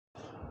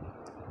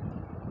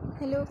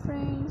Hello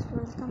friends,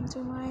 welcome to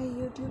my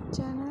YouTube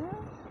channel.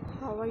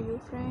 How are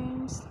you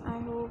friends? I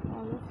hope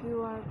all of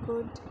you are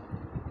good,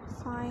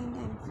 fine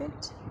and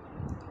fit.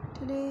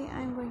 Today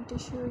I'm going to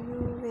show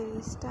you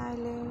very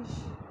stylish,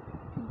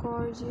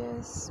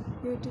 gorgeous,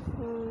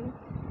 beautiful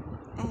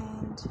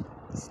and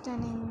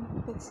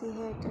stunning pixie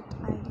haircut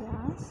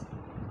ideas.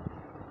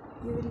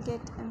 You will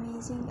get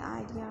amazing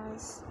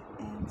ideas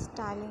and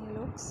styling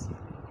looks.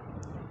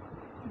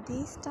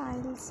 These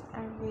styles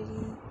are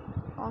very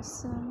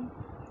awesome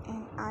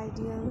and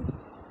ideal,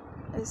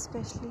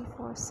 especially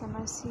for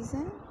summer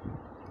season.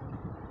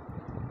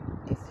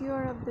 If you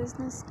are a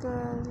business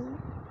girl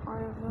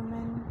or a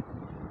woman,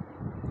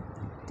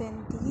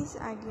 then these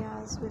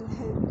ideas will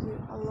help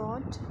you a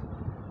lot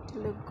to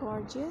look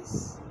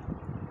gorgeous.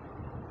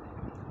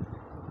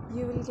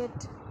 You will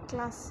get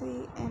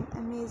classy and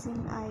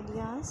amazing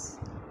ideas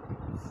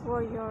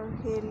for your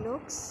hair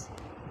looks.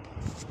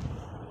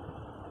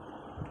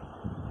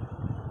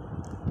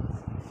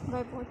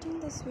 By watching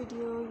this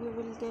video, you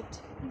will get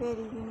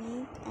very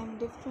unique and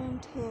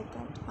different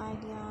haircut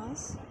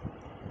ideas.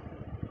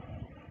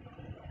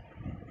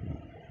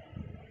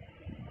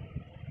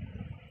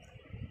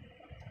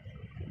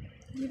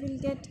 You will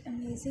get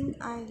amazing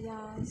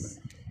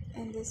ideas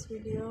in this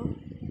video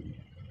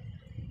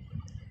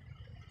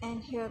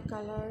and hair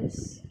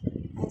colors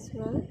as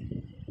well.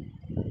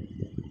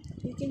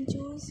 You can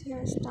choose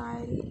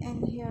hairstyle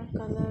and hair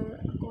color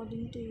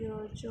according to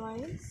your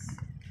choice.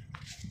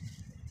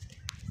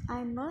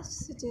 I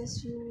must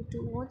suggest you to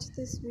watch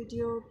this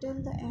video till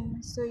the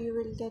end so you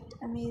will get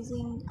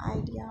amazing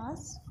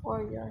ideas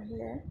for your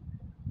hair.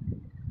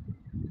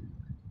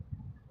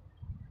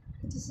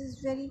 This is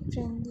very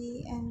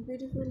trendy and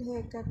beautiful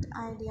haircut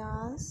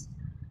ideas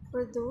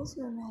for those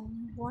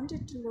women who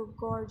wanted to look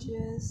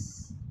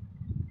gorgeous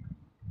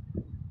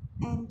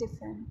and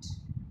different.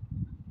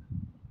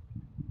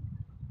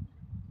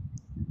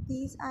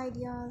 These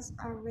ideas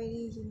are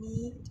very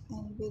unique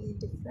and very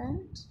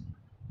different.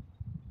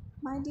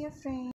 My dear friends,